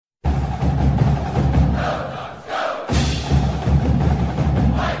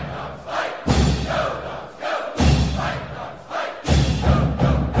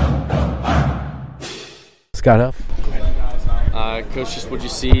Scott Huff. Coach, just what'd you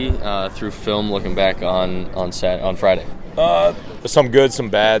see through film looking back on Friday? Some good, some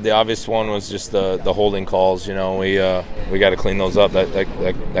bad. The obvious one was just the holding calls. We got to clean those up.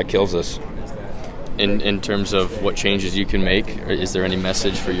 That kills us. In terms of what changes you can make, is there any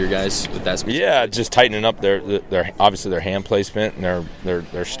message for your guys with that? Yeah, just tightening up their obviously their hand placement and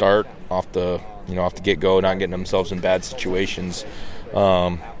their start off the get go, not getting themselves in bad situations.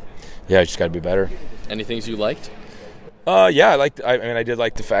 Just got to be better. Any things you liked? I did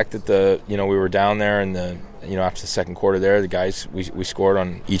like the fact that we were down there and after the second quarter there, the guys we scored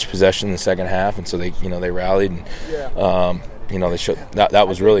on each possession in the second half, and so they rallied and they showed that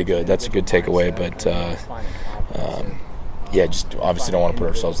was really good. That's a good takeaway, but just obviously don't want to put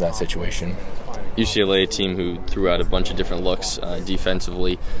ourselves in that situation. UCLA, a team who threw out a bunch of different looks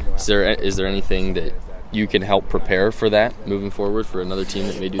defensively. Is there anything that you can help prepare for that moving forward for another team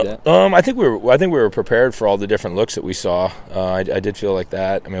that may do that? I think we were prepared for all the different looks that we saw. I did feel like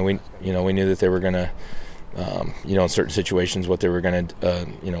that. I mean, we knew that they were going to, in certain situations, what they were going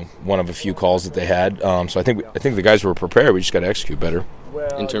to, one of a few calls that they had. So I think the guys were prepared. We just got to execute better.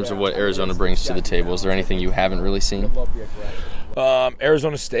 In terms of what Arizona brings to the table, is there anything you haven't really seen?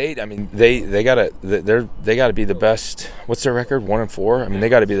 Arizona State, I mean, they gotta be the best. What's their record? 1-4. I mean, they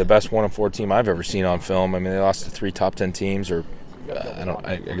got to be the best 1-4 team I've ever seen on film. I mean, they lost to 3 top 10 teams, or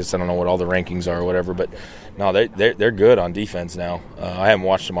I guess I don't know what all the rankings are or whatever. But no, they're good on defense now. I haven't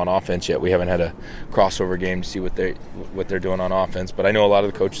watched them on offense yet. We haven't had a crossover game to see what they're doing on offense. But I know a lot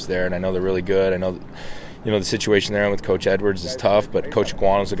of the coaches there, and I know they're really good. I know the situation there with Coach Edwards is tough, but Coach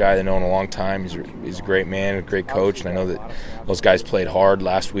Iguano's a guy they've known a long time. He's a great man, a great coach, and I know that those guys played hard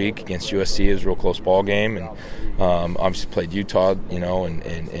last week against USC. It was a real close ball game, and obviously played Utah,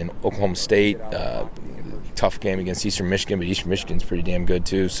 and Oklahoma State. Tough game against Eastern Michigan, but Eastern Michigan's pretty damn good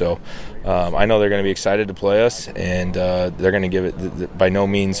too. So I know they're going to be excited to play us, and they're going to give it. By no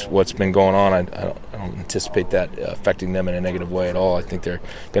means what's been going on, I don't anticipate that affecting them in a negative way at all. I think they're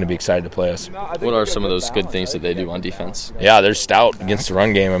going to be excited to play us. What are some of those good things that they do on defense? Yeah, they're stout against the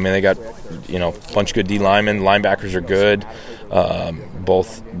run game. I mean, they got a bunch of good D linemen. Linebackers are good.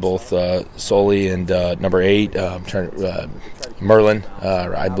 Both Sully and number 8. Merlin,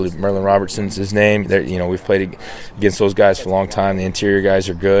 I believe Merlin Robertson's his name. We've played against those guys for a long time. The interior guys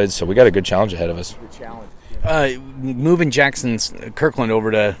are good, so we got a good challenge ahead of us. Moving Jackson's Kirkland over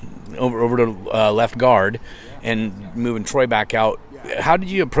to left guard and moving Troy back out. How did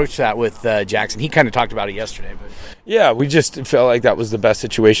you approach that with Jackson? He kind of talked about it yesterday. But. Yeah, we just felt like that was the best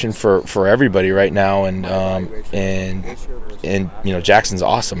situation for everybody right now, and Jackson's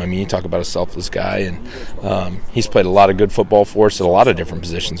awesome. I mean, you talk about a selfless guy, and he's played a lot of good football for us at a lot of different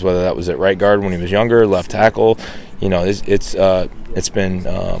positions. Whether that was at right guard when he was younger, left tackle, it's been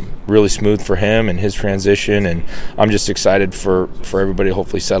really smooth for him and his transition, and I'm just excited for everybody to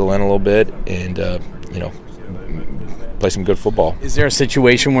hopefully settle in a little bit and play some good football. Is there a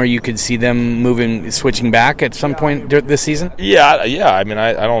situation where you could see them switching back at some point this season? Yeah. I mean,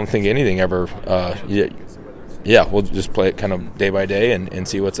 I don't think anything ever. We'll just play it kind of day by day and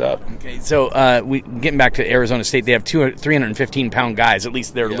see what's up. Okay, so getting back to Arizona State, they have 315-pound guys. At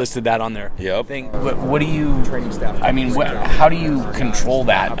least they're listed that on their thing. What do you training staff? I mean, how do you control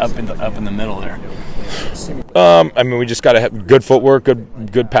that up in the middle there? I mean, we just got to have good footwork,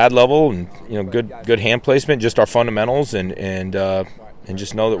 good pad level, and good hand placement. Just our fundamentals, and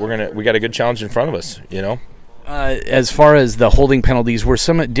just know that we got a good challenge in front of us. As far as the holding penalties,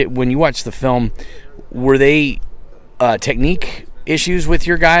 when you watch the film, were they technique issues with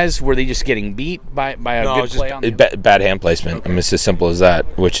your guys? Were they just getting beat by a good play on them? Bad hand placement. Okay. I mean, it's as simple as that.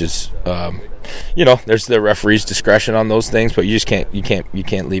 Which is, there's the referee's discretion on those things, but you just can't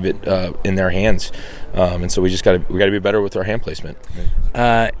leave it in their hands. And so we got to be better with our hand placement.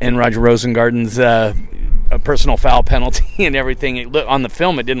 And Roger Rosengarten's a personal foul penalty and everything. On the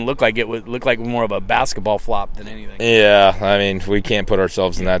film, it didn't look like it would look like more of a basketball flop than anything. Yeah, I mean, we can't put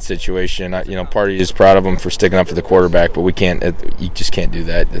ourselves in that situation. Party is proud of him for sticking up for the quarterback, but we can't. You just can't do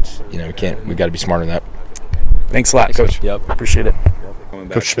that. We can't. We got to be smarter than that. Thanks a lot, Coach. Yep, appreciate it. Going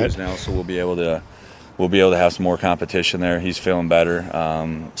back to us now, so we'll be able to have some more competition there. He's feeling better,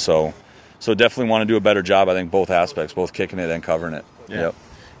 so definitely want to do a better job. I think both aspects, both kicking it and covering it. Yeah. Yep.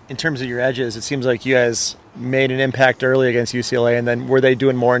 In terms of your edges, it seems like you guys made an impact early against UCLA, and then were they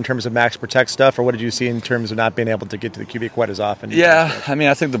doing more in terms of max protect stuff, or what did you see in terms of not being able to get to the QB quite as often? Yeah, I mean,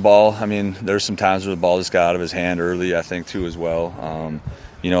 I think the ball, there's some times where the ball just got out of his hand early, I think, too, as well.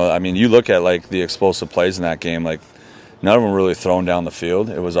 You look at, the explosive plays in that game, none of them really thrown down the field.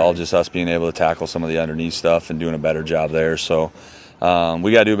 It was all just us being able to tackle some of the underneath stuff and doing a better job there. So,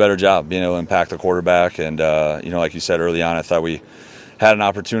 we got to do a better job being able to impact the quarterback. And, like you said early on, I thought we had an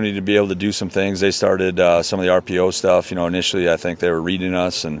opportunity to be able to do some things. They started some of the RPO stuff. Initially I think they were reading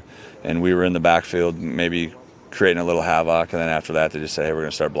us, and we were in the backfield maybe creating a little havoc. And then after that, they just say, hey, we're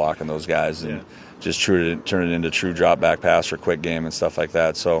going to start blocking those guys and just turn it into true drop back pass or quick game and stuff like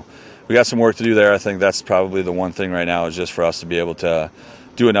that. So we got some work to do there. I think that's probably the one thing right now is just for us to be able to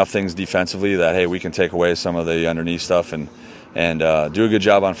do enough things defensively that, hey, we can take away some of the underneath stuff and do a good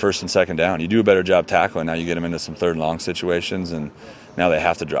job on first and second down. You do a better job tackling. Now you get them into some third and long situations, and now they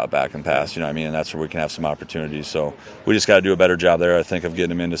have to drop back and pass, and that's where we can have some opportunities. So we just got to do a better job there, I think, of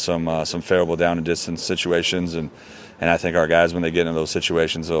getting them into some favorable down and distance situations. And I think our guys, when they get into those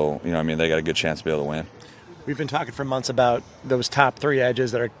situations, they got a good chance to be able to win. We've been talking for months about those top 3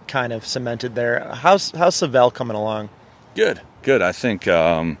 edges that are kind of cemented there. How's Savell coming along? Good. I think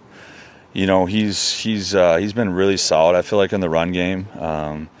he's been really solid. I feel like in the run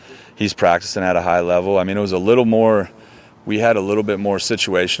game, he's practicing at a high level. I mean, it was a little more. We had a little bit more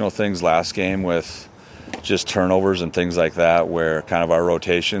situational things last game with just turnovers and things like that, where kind of our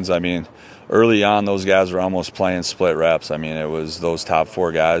rotations. I mean, early on, those guys were almost playing split reps. I mean, it was those top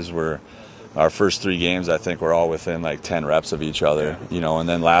 4 guys were. Our first 3 games, I think, were all within like 10 reps of each other. And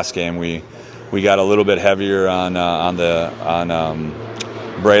then last game we got a little bit heavier on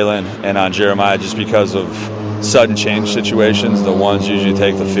Braylon and on Jeremiah just because of sudden change situations. The ones usually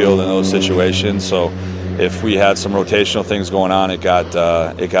take the field in those situations. So if we had some rotational things going on, it got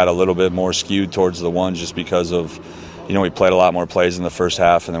a little bit more skewed towards the ones just because of, we played a lot more plays in the first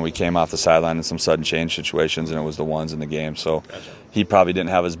half, and then we came off the sideline in some sudden change situations, and it was the ones in the game. So he probably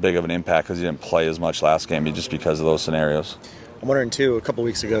didn't have as big of an impact because he didn't play as much last game just because of those scenarios. I'm wondering, too, a couple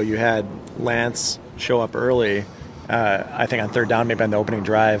weeks ago you had Lance show up early, I think on third down, maybe on the opening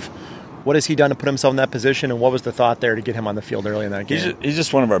drive. What has he done to put himself in that position, and what was the thought there to get him on the field early in that game? He's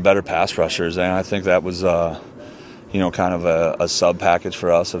just one of our better pass rushers, and I think that was kind of a sub package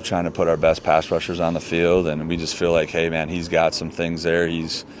for us of trying to put our best pass rushers on the field, and we just feel like, hey man, he's got some things there.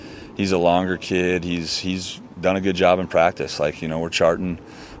 He's a longer kid. He's done a good job in practice. We're charting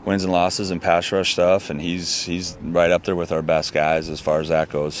wins and losses and pass rush stuff, and he's right up there with our best guys as far as that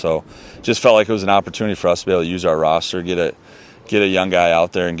goes. So just felt like it was an opportunity for us to be able to use our roster, get a young guy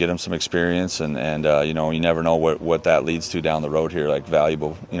out there and get him some experience, and you never know what that leads to down the road here, like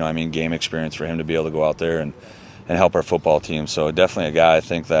valuable, game experience for him to be able to go out there and help our football team. So definitely a guy, I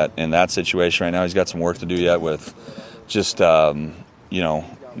think, that in that situation right now, he's got some work to do yet with just,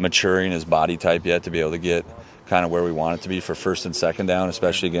 maturing his body type yet to be able to get kind of where we want it to be for first and second down,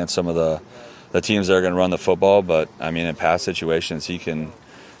 especially against some of the teams that are going to run the football. But, in past situations, he can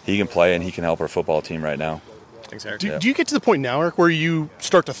play and he can help our football team right now. Thanks, Eric. Do you get to the point now, Eric, where you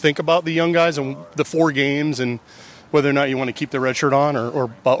start to think about the young guys and the 4 games and whether or not you want to keep the red shirt on or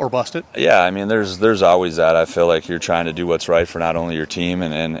bust it? Yeah, there's always that. I feel like you're trying to do what's right for not only your team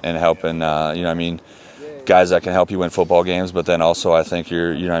and helping, guys that can help you win football games, but then also I think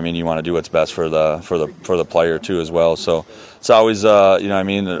you want to do what's best for the player too as well. So it's always, a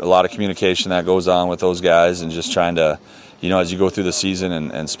lot of communication that goes on with those guys, and just trying to, as you go through the season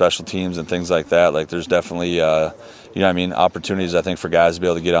and special teams and things like that, like there's definitely, opportunities, I think, for guys to be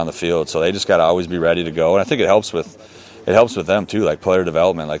able to get on the field. So they just got to always be ready to go. And I think it helps with them too, like player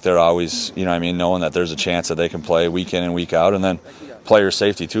development. Like they're always, knowing that there's a chance that they can play week in and week out. And then player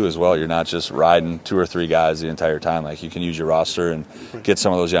safety too as well. You're not just riding 2 or 3 guys the entire time. Like you can use your roster and get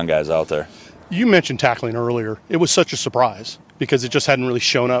some of those young guys out there. You mentioned tackling earlier. It was such a surprise because it just hadn't really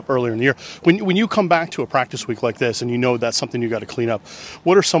shown up earlier in the year. When you come back to a practice week like this and that's something you got to clean up,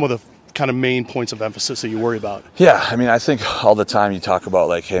 what are some of the kind of main points of emphasis that you worry about? Yeah, I think all the time you talk about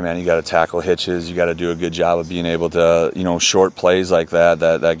like, hey man, you got to tackle hitches, you got to do a good job of being able to, short plays like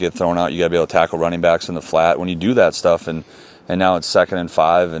that get thrown out. You got to be able to tackle running backs in the flat. When you do that stuff and now it's 2nd and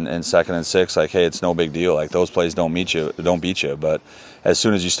 5 and 2nd and 6, like, hey, it's no big deal. Like those plays don't beat you. But as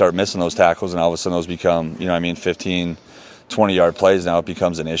soon as you start missing those tackles and all of a sudden those become, 15, 20-yard plays, now it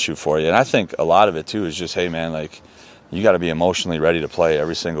becomes an issue for you. And I think a lot of it too is just, hey man, like, you got to be emotionally ready to play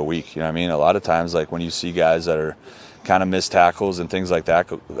every single week. A lot of times, like when you see guys that are kind of missed tackles and things like that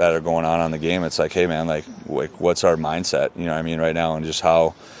are going on the game, it's like, hey man, like what's our mindset? Right now, and just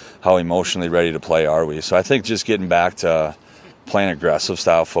how emotionally ready to play are we? So I think just getting back to playing aggressive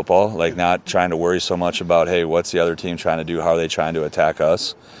style football, like not trying to worry so much about, hey, what's the other team trying to do? How are they trying to attack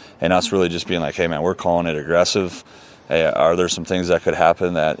us? And us really just being like, hey man, we're calling it aggressive. Hey, are there some things that could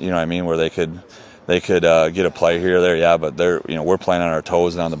happen that where they get a play here or there, yeah, but we're playing on our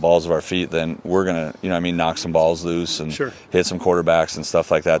toes and on the balls of our feet, then we're going to, knock some balls loose and hit some quarterbacks and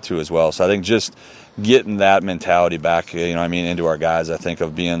stuff like that too as well. So I think just getting that mentality back, into our guys, I think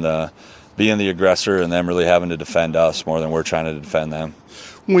of being the aggressor and them really having to defend us more than we're trying to defend them.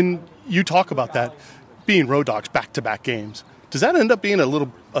 When you talk about that, being Road Dogs back-to-back games, does that end up being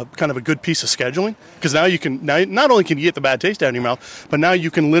kind of a good piece of scheduling? Because now not only can you get the bad taste out of your mouth, but now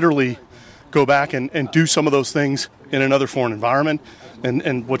you can literally go back and do some of those things in another foreign environment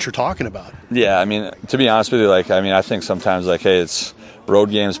and what you're talking about. Yeah, I mean, to be honest with you, I think sometimes, it's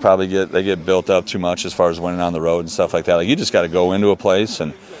road games probably get built up too much as far as winning on the road and stuff like that. Like, you just got to go into a place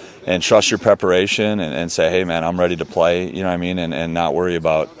and trust your preparation and say, hey, man, I'm ready to play, and not worry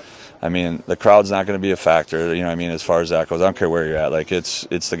about, the crowd's not going to be a factor, as far as that goes. I don't care where you're at. Like, it's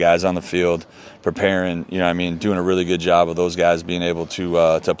the guys on the field preparing, doing a really good job of those guys being able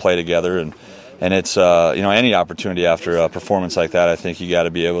to play together. And it's, any opportunity after a performance like that, I think you got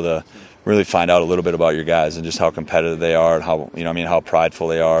to be able to really find out a little bit about your guys and just how competitive they are and how prideful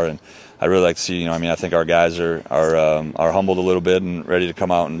they are. And I really like to see, I think our guys are humbled a little bit and ready to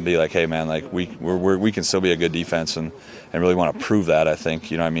come out and be like, hey, man, like we can still be a good defense and really want to prove that, I think,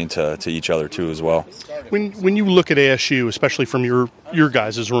 to each other too as well. When you look at ASU, especially from your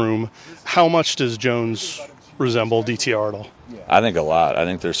guys' room, how much does Jones resemble DTR at all? I think a lot. I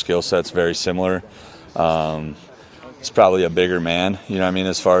think their skill set's very similar. He's probably a bigger man,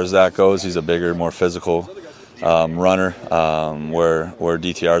 as far as that goes. He's a bigger, more physical runner, where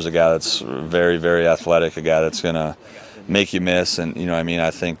DTR is a guy that's very, very athletic, a guy that's going to make you miss. And,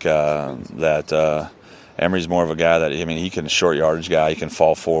 I think that Emory's more of a guy that, he can short yardage guy, he can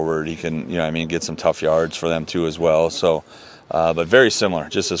fall forward, he can, get some tough yards for them too as well. So, but very similar,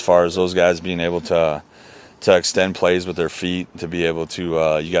 just as far as those guys being able to extend plays with their feet, to be able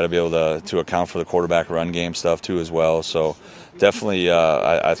to, you got to be able to account for the quarterback run game stuff too as well. So definitely,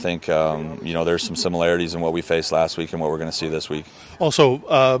 I think, there's some similarities in what we faced last week and what we're going to see this week.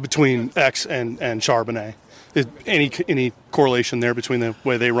 Also, between X and Charbonnet, is any correlation there between the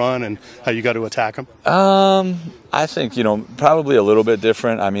way they run and how you got to attack them? I think, probably a little bit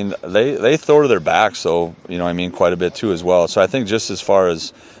different. They throw to their backs, so, quite a bit too as well. So I think just as far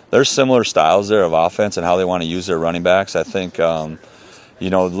as there's similar styles there of offense and how they want to use their running backs. I think, a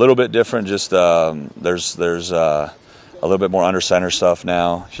little bit different. Just there's a little bit more under center stuff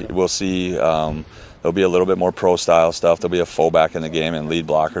now. We'll see. There'll be a little bit more pro style stuff. There'll be a fullback in the game and lead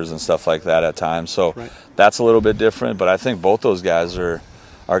blockers and stuff like that at times. So That's a little bit different. But I think both those guys are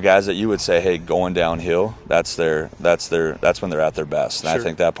guys that you would say, hey, going downhill, that's when they're at their best. And I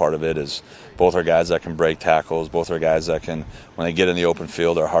think that part of it is both are guys that can break tackles. Both are guys that can, when they get in the open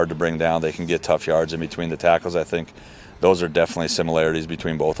field, are hard to bring down. They can get tough yards in between the tackles. I think those are definitely similarities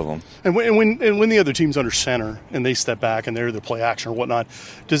between both of them. And when the other team's under center and they step back and they're either play action or whatnot,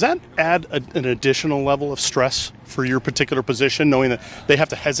 does that add an additional level of stress for your particular position, knowing that they have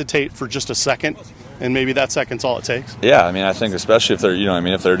to hesitate for just a second and maybe that second's all it takes? Yeah, I think especially if they're,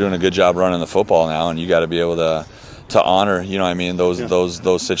 if they're doing a good job running the football now, and you got to be able to honor,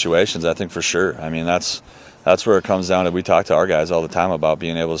 those situations. I think for sure. That's where it comes down to. We talk to our guys all the time about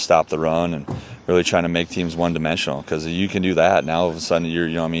being able to stop the run and really trying to make teams one-dimensional, because you can do that. Now all of a sudden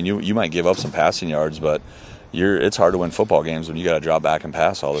you might give up some passing yards, but it's hard to win football games when you got to drop back and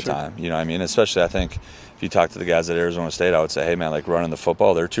pass all the time. Especially I think if you talk to the guys at Arizona State, I would say, hey man, like running the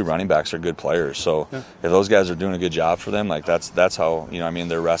football, their two running backs are good players. So if those guys are doing a good job for them, like that's how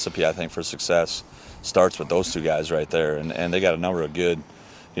their recipe I think for success starts with those two guys right there, and they got a number of good.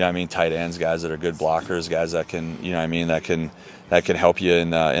 Tight ends, guys that are good blockers, guys that can, that can help you in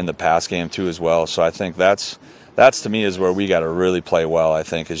the pass game too as well. So I think that's to me is where we got to really play well. I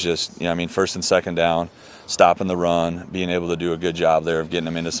think is just, first and second down, stopping the run, being able to do a good job there of getting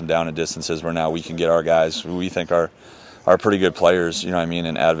them into some down and distances where now we can get our guys who we think are pretty good players, in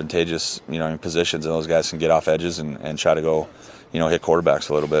advantageous, positions, and those guys can get off edges and try to go, hit quarterbacks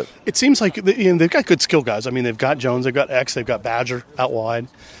a little bit. It seems like they've got good skill guys. They've got Jones, they've got X, they've got Badger out wide.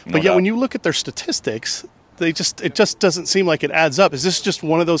 But yet when you look at their statistics, it just doesn't seem like it adds up. Is this just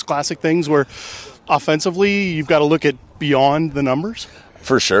one of those classic things where offensively you've got to look at beyond the numbers?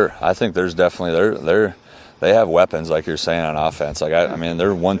 For sure. I think there's definitely they have weapons, like you're saying, on offense. Like their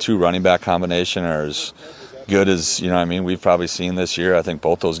 1-2 running back combination are as good as we've probably seen this year. I think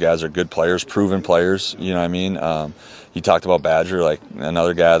both those guys are good players, proven players. You talked about Badger, like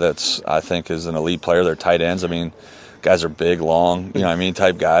another guy that's I think is an elite player. They're tight ends. Guys are big, long,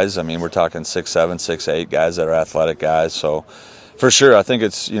 type guys. We're talking 6'7", 6'8", guys that are athletic guys. So for sure, I think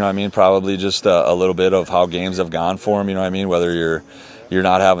it's probably just a little bit of how games have gone for them. Whether you're you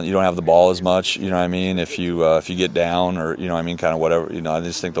don't have the ball as much, you know what I mean, if you get down, or, you know what I mean, kind of whatever, you know. I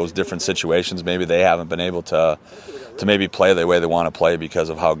just think those different situations, maybe they haven't been able to maybe play the way they want to play because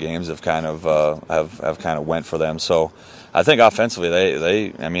of how games have kind of have kind of went for them. So I think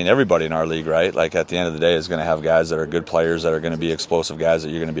offensively, I mean, everybody in our league, right? Like, at the end of the day, is going to have guys that are good players, that are going to be explosive guys, that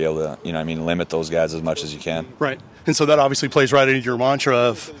you're going to be able to, you know what I mean, limit those guys as much as you can. Right. And so that obviously plays right into your mantra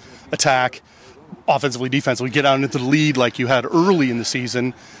of attack, offensively, defensively, get out into the lead like you had early in the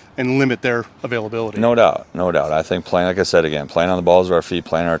season and limit their availability. No doubt. I think playing, like I said again, playing on the balls of our feet,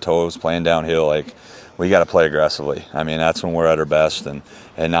 playing on our toes, playing downhill, like, we got to play aggressively. I mean, that's when we're at our best, and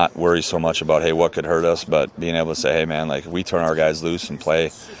not worry so much about, hey, what could hurt us, but being able to say, hey, man, like, if we turn our guys loose and play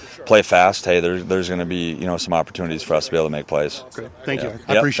fast, hey, there's going to be, you know, some opportunities for us to be able to make plays. Great. Thank you.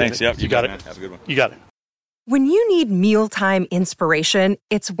 I appreciate it. Yep, you got it. Man. Have a good one. You got it. When you need mealtime inspiration,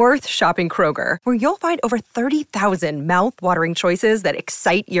 it's worth shopping Kroger, where you'll find over 30,000 mouth-watering choices that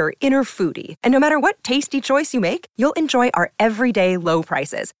excite your inner foodie. And no matter what tasty choice you make, you'll enjoy our everyday low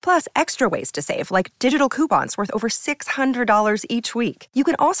prices, plus extra ways to save, like digital coupons worth over $600 each week. You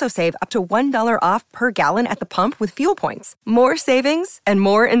can also save up to $1 off per gallon at the pump with fuel points. More savings and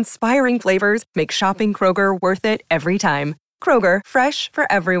more inspiring flavors make shopping Kroger worth it every time. Kroger, fresh for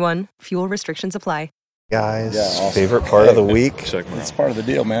everyone. Fuel restrictions apply. Guys, awesome. Favorite part of the week? It's part of the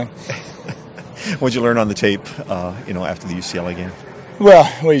deal, man. What'd you learn on the tape, after the UCLA game? Well,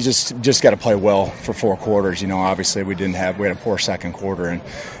 we just got to play well for 4 quarters. You know, obviously we had a poor second quarter, and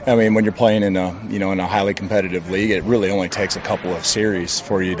I mean, when you're playing in a highly competitive league, it really only takes a couple of series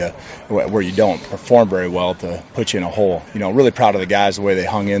for you to, where you don't perform very well, to put you in a hole. You know, really proud of the guys, the way they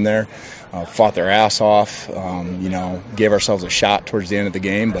hung in there. Fought their ass off, gave ourselves a shot towards the end of the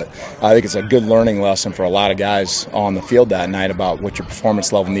game. But I think it's a good learning lesson for a lot of guys on the field that night about what your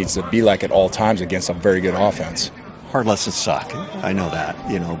performance level needs to be like at all times against a very good offense. Hard lessons suck. I know that,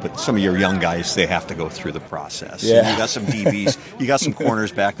 but some of your young guys, they have to go through the process. Yeah. And you got some DBs, you got some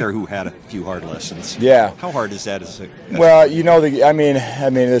corners back there who had a few hard lessons. Yeah. How hard is that? It's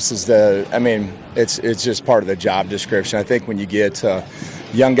just part of the job description. I think when you get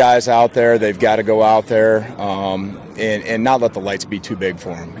young guys out there, they've got to go out there and not let the lights be too big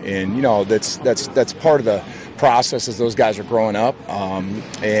for them. And that's part of the process as those guys are growing up.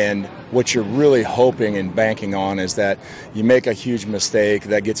 And what you're really hoping and banking on is that you make a huge mistake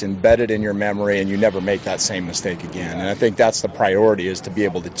that gets embedded in your memory and you never make that same mistake again. And I think that's the priority, is to be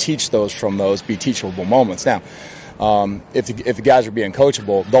able to teach those from those, be teachable moments. Now, if the guys are being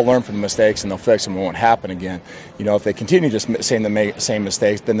coachable, they'll learn from the mistakes and they'll fix them. It won't happen again. If they continue just saying the same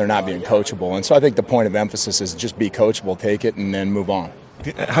mistakes, then they're not being coachable. And so I think the point of emphasis is just be coachable, take it, and then move on.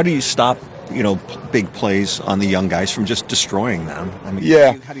 How do you stop, big plays on the young guys from just destroying them? I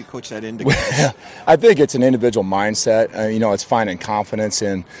mean, how do you coach that into guys? I think it's an individual mindset. It's finding confidence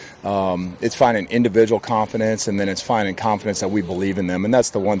in, it's finding individual confidence, and then it's finding confidence that we believe in them. And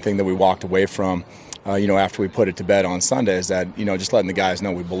that's the one thing that we walked away from, after we put it to bed on Sunday, is that, just letting the guys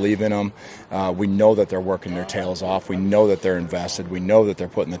know we believe in them. We know that they're working their tails off. We know that they're invested. We know that they're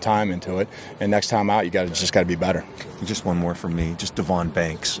putting the time into it. And next time out, you just got to be better. Just one more from me, just Devon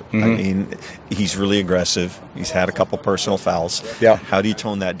Banks. Mm-hmm. I mean, he's really aggressive. He's had a couple personal fouls. Yeah. How do you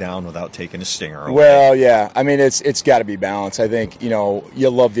tone that down without taking a stinger away? Well, yeah. I mean, it's got to be balanced. I think, you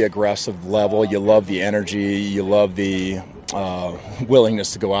love the aggressive level. You love the energy. You love the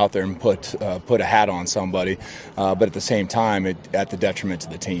willingness to go out there and put a hat on somebody, but at the same time, at the detriment to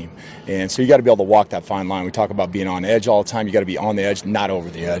the team. And so you got to be able to walk that fine line. We talk about being on edge all the time. You got to be on the edge, not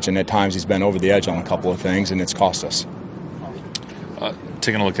over the edge. And at times he's been over the edge on a couple of things, and it's cost us.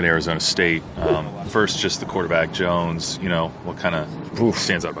 Taking a look at Arizona State, first just the quarterback Jones. What kind of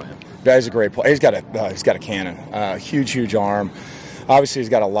stands out about him? Guy's a great player. He's got a cannon, huge arm. Obviously, he's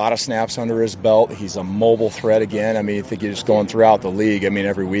got a lot of snaps under his belt. He's a mobile threat again. I mean, I think you're just going throughout the league. I mean,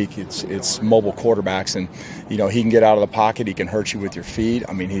 every week it's mobile quarterbacks, and he can get out of the pocket. He can hurt you with your feet.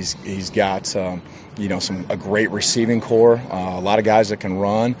 I mean, he's got a great receiving core. A lot of guys that can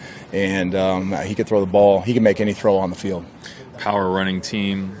run, and he can throw the ball. He can make any throw on the field. Power running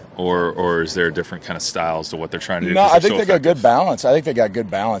team, or is there different kind of styles to what they're trying to do? No, I think they got good balance. I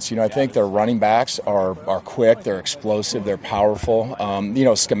think their running backs are quick, they're explosive, they're powerful.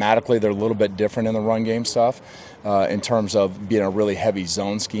 Schematically, they're a little bit different in the run game stuff in terms of being a really heavy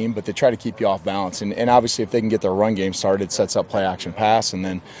zone scheme, but they try to keep you off balance. And obviously, if they can get their run game started, it sets up play action pass, and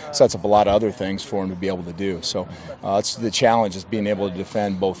then sets up a lot of other things for them to be able to do. So it's the challenge is being able to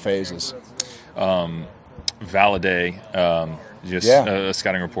defend both phases. Valladay, a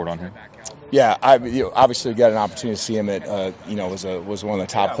scouting report on him. Yeah, obviously got an opportunity to see him at, was one of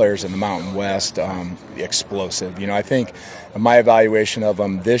the top players in the Mountain West, explosive. I think my evaluation of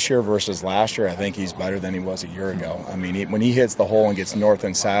him this year versus last year, I think he's better than he was a year ago. I mean, when he hits the hole and gets north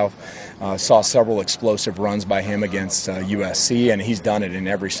and south, saw several explosive runs by him against USC, and he's done it in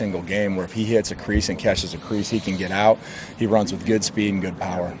every single game where if he hits a crease and catches a crease, he can get out. He runs with good speed and good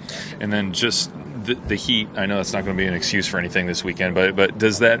power. And then just the heat, I know that's not going to be an excuse for anything this weekend, but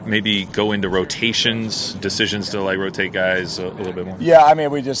does that maybe go into rotations, decisions to rotate guys a little bit more? Yeah, I mean,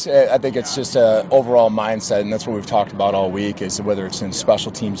 I think it's just an overall mindset, and that's what we've talked about all week, is whether it's in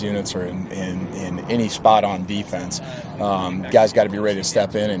special teams units or in any spot on defense. Guys got to be ready to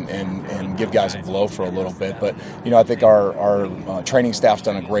step in and give guys a blow for a little bit. But, I think our training staff's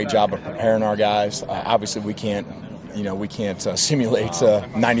done a great job of preparing our guys. Obviously, we can't simulate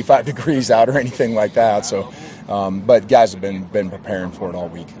 95 degrees out or anything like that. So, but guys have been preparing for it all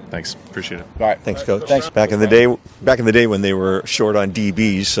week. Thanks, appreciate it. All right, thanks, Coach. Thanks. Back in the day when they were short on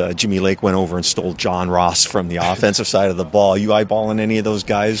DBs, Jimmy Lake went over and stole John Ross from the offensive side of the ball. You eyeballing any of those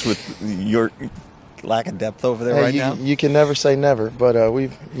guys with your lack of depth over there right now? You can never say never, but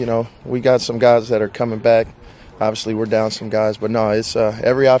we got some guys that are coming back. Obviously, we're down some guys, but no, it's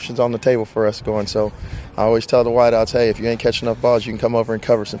every option's on the table for us going. So I always tell the wideouts, hey, if you ain't catching enough balls, you can come over and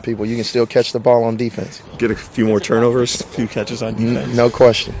cover some people. You can still catch the ball on defense. Get a few more turnovers, a few catches on defense. No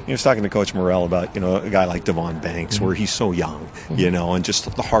question. I was talking to Coach Morrell about, a guy like Devon Banks, where he's so young, and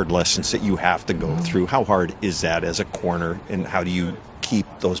just the hard lessons that you have to go through. How hard is that as a corner, and how do you keep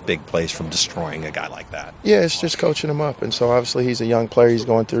those big plays from destroying a guy like that? Yeah, it's just coaching him up. And so obviously he's a young player. He's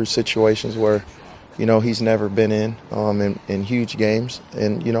going through situations where he's never been in huge games.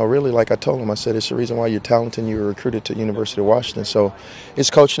 And, really, like I told him, I said, it's the reason why you're talented and you were recruited to University of Washington. So it's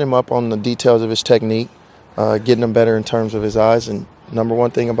coaching him up on the details of his technique, getting him better in terms of his eyes. And number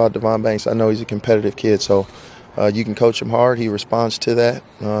one thing about Devon Banks, I know he's a competitive kid. So you can coach him hard. He responds to that.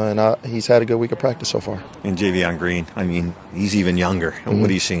 And he's had a good week of practice so far. And Javion Green, he's even younger. What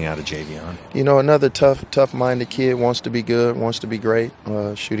are you seeing out of Javion? Another tough-minded kid, wants to be good, wants to be great.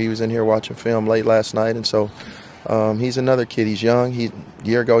 He was in here watching film late last night, and so he's another kid. He's young. A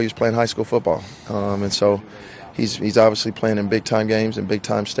year ago, he was playing high school football, and so he's obviously playing in big-time games and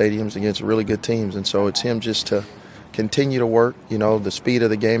big-time stadiums against really good teams, and so it's him just to continue to work. The speed of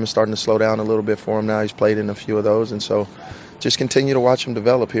the game is starting to slow down a little bit for him now. He's played in a few of those, and so just continue to watch him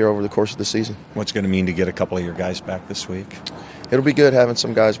develop here over the course of the season. What's going to mean to get a couple of your guys back this week? It'll be good having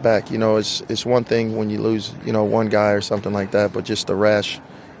some guys back. It's one thing when you lose, one guy or something like that, but just the rash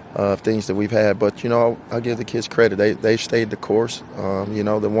of things that we've had. But, I'll give the kids credit. They've stayed the course.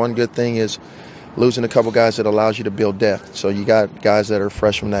 The one good thing is losing a couple guys that allows you to build depth. So you got guys that are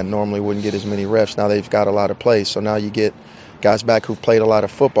freshmen that normally wouldn't get as many reps. Now they've got a lot of plays. So now you get guys back who've played a lot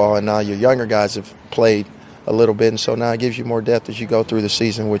of football, and now your younger guys have played a little bit. And so now it gives you more depth as you go through the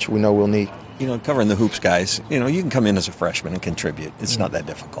season, which we know we'll need. Covering the hoops guys, you can come in as a freshman and contribute. It's not that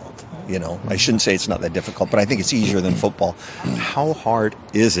difficult. I shouldn't say it's not that difficult, but I think it's easier than football. How hard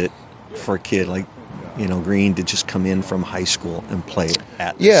is it for a kid like Green to just come in from high school and play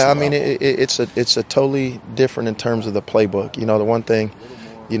at this level? It's a totally different in terms of the playbook. The one thing,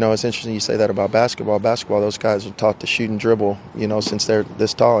 it's interesting you say that about basketball. Those guys are taught to shoot and dribble, since they're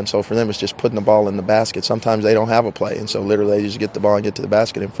this tall. And so for them, it's just putting the ball in the basket. Sometimes they don't have a play. And so literally they just get the ball and get to the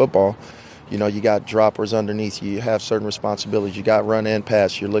basket. In football, you got droppers underneath you. You have certain responsibilities. You got run and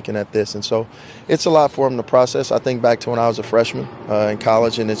pass. You're looking at this. And so it's a lot for them to process. I think back to when I was a freshman in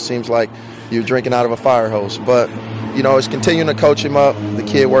college, and it seems like you're drinking out of a fire hose. But, it's continuing to coach him up. The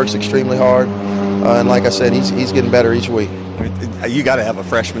kid works extremely hard. And like I said, he's getting better each week. You got to have a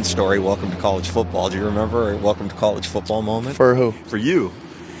freshman story, welcome to college football. Do you remember a welcome to college football moment? For who? For you.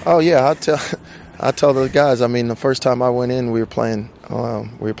 Oh, yeah. I tell the guys, the first time I went in, we were playing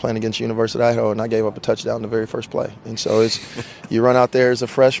against University of Idaho, and I gave up a touchdown the very first play. And so you run out there as a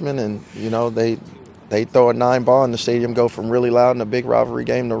freshman, and, they throw a 9 ball, and the stadium go from really loud in a big rivalry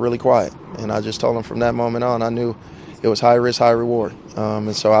game to really quiet. And I just told them from that moment on, I knew it was high risk, high reward.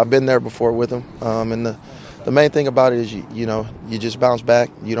 And so I've been there before with them. And the main thing about it is, you just bounce back.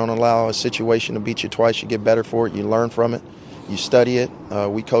 You don't allow a situation to beat you twice. You get better for it. You learn from it. You study it.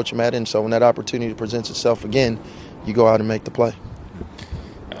 We coach them at it. And so when that opportunity presents itself again, you go out and make the play.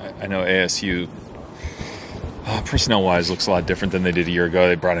 I know ASU, personnel-wise, looks a lot different than they did a year ago.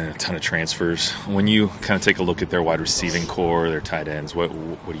 They brought in a ton of transfers. When you kind of take a look at their wide receiving core, their tight ends, what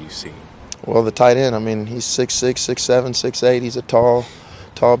do you see? Well, the tight end, he's 6'6", 6'7", 6'8". He's a tall,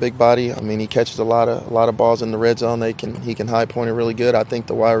 big body. He catches a lot of balls in the red zone. He can high point it really good. I think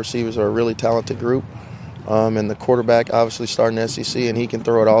the wide receivers are a really talented group. And the quarterback obviously starting the SEC, and he can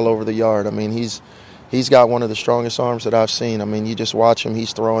throw it all over the yard. I mean, he's got one of the strongest arms that I've seen. I mean, you just watch him.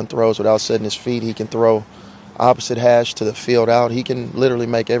 He's throwing throws without setting his feet. He can throw opposite hash to the field out. He can literally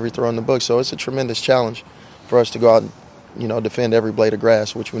make every throw in the book. So it's a tremendous challenge for us to go out and, defend every blade of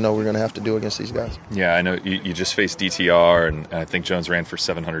grass, which we know we're going to have to do against these guys. Yeah, I know you just faced DTR, and I think Jones ran for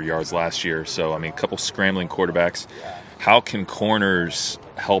 700 yards last year. So, I mean, a couple scrambling quarterbacks. How can corners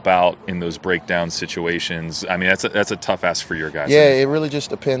help out in those breakdown situations? I mean, that's a tough ask for your guys. Yeah, it really just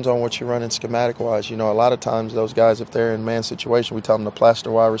depends on what you're running schematic-wise. A lot of times those guys, if they're in man situation, we tell them to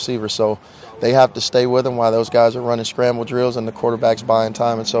plaster wide receiver. So they have to stay with them while those guys are running scramble drills and the quarterback's buying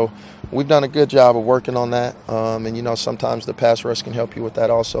time. And so we've done a good job of working on that. And, sometimes the pass rush can help you with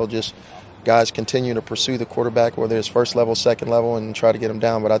that also. Just guys continue to pursue the quarterback, whether it's first level, second level, and try to get them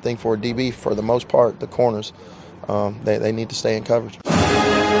down. But I think for a DB, for the most part, the corners, they need to stay in coverage.